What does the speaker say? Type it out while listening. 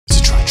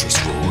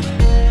treacherous road.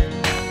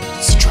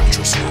 It's a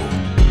treacherous road.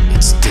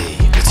 It's D.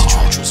 It's a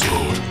treacherous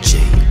road. G.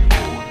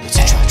 O. It's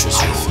a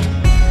treacherous road.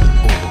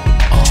 O.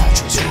 A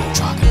treacherous road.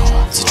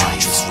 Dragon-Orb. It's a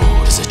treacherous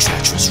road. It's a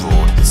treacherous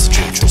road. It's a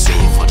treacherous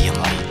way for the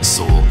enlightened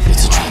soul.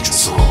 It's a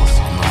treacherous road.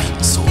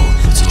 Enlightened soul.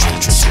 It's a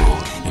treacherous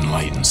road.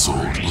 Enlightened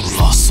soul.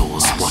 Lost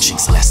souls watching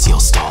celestial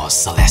stars,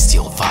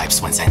 celestial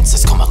vibes when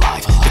senses come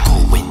alive. The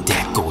cold wind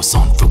that goes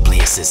on through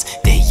places.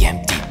 They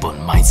empty but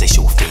minds they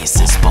show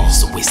faces.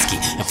 Bottles of whiskey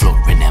and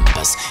fluttering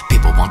embers.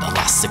 People want the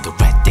last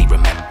cigarette they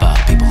remember.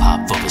 People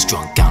have others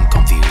drunk and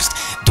confused.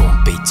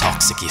 Don't be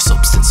toxic, you're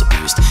substance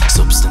abused.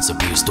 Substance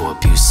abused or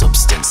abuse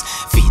substance.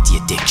 Feed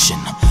the addiction.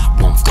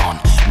 One gone,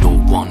 no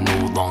one no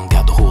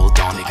longer to hold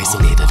on.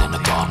 Isolated in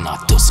a garden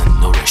that doesn't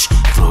nourish.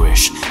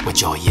 Flourish where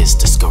joy is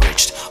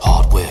discouraged.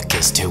 Hard work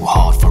is too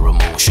hard for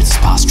emotions.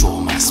 Past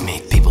traumas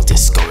make people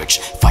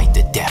discouraged. Fight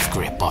the death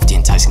grip of the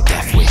enticing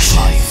death wish.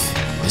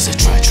 Life is a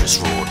treacherous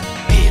road.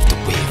 Pave the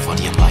way for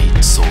the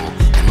enlightened soul.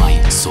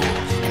 Enlightened soul.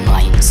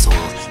 Enlightened soul.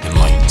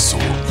 Enlightened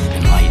soul.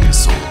 Enlightened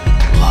soul.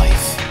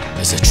 Life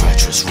is a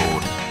treacherous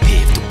road.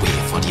 Pave the way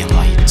for the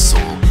enlightened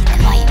soul.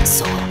 Enlightened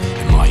soul.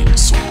 Enlightened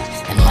soul.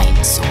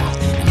 Enlightened soul.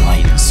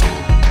 Enlightened soul.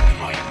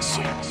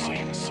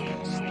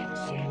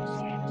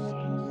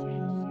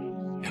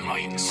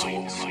 Enlightened soul.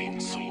 Enlightened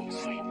soul.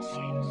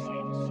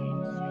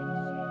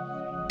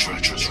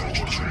 Treacherous road.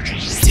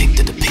 Take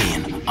to the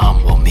pain,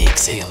 I'm what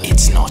makes it.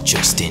 It's not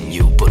just in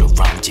you, but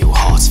around you.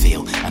 Hearts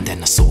fail, and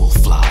then the soul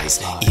flies.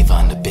 Either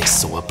an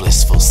abyss or a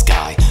blissful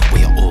sky.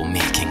 We are all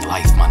making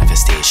life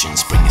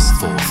manifestations, bringing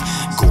forth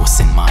ghosts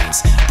in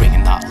minds,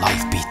 bringing that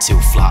life beat to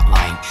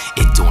flatline.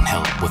 It don't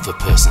help with a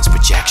person's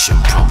projection.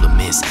 Problem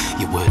is,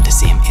 you were the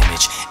same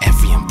image.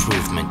 Every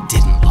improvement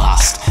didn't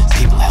last.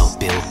 People help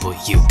build,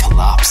 but you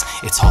collapse.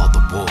 It's hard to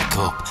walk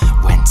up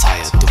when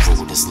tired. The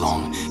road is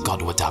long. Got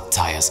to adapt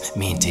tires,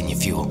 maintain your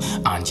fuel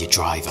and your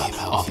driver.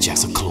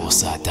 Objects are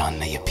closer than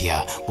they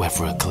appear,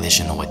 whether a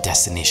collision or a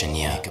destination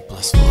near.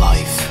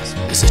 Life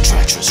is a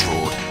treacherous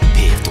road.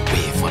 Pave the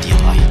way for the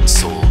enlightened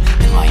soul.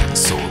 Enlightened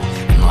soul.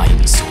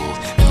 Enlightened soul.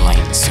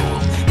 Enlightened soul.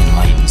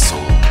 Enlightened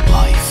soul.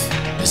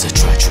 Life is a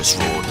treacherous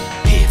road.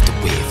 Pave the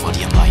way for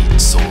the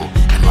enlightened soul.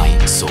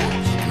 Enlightened soul.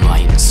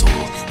 Enlightened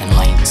soul.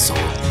 Enlightened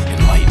soul.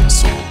 Enlightened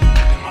soul.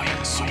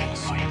 Enlightened soul.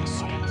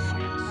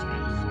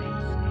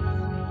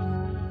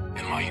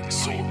 Enlightened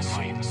soul.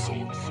 Enlightened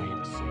soul.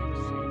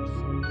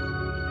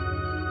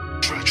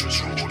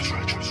 Treacherous road.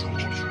 Treacherous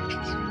road.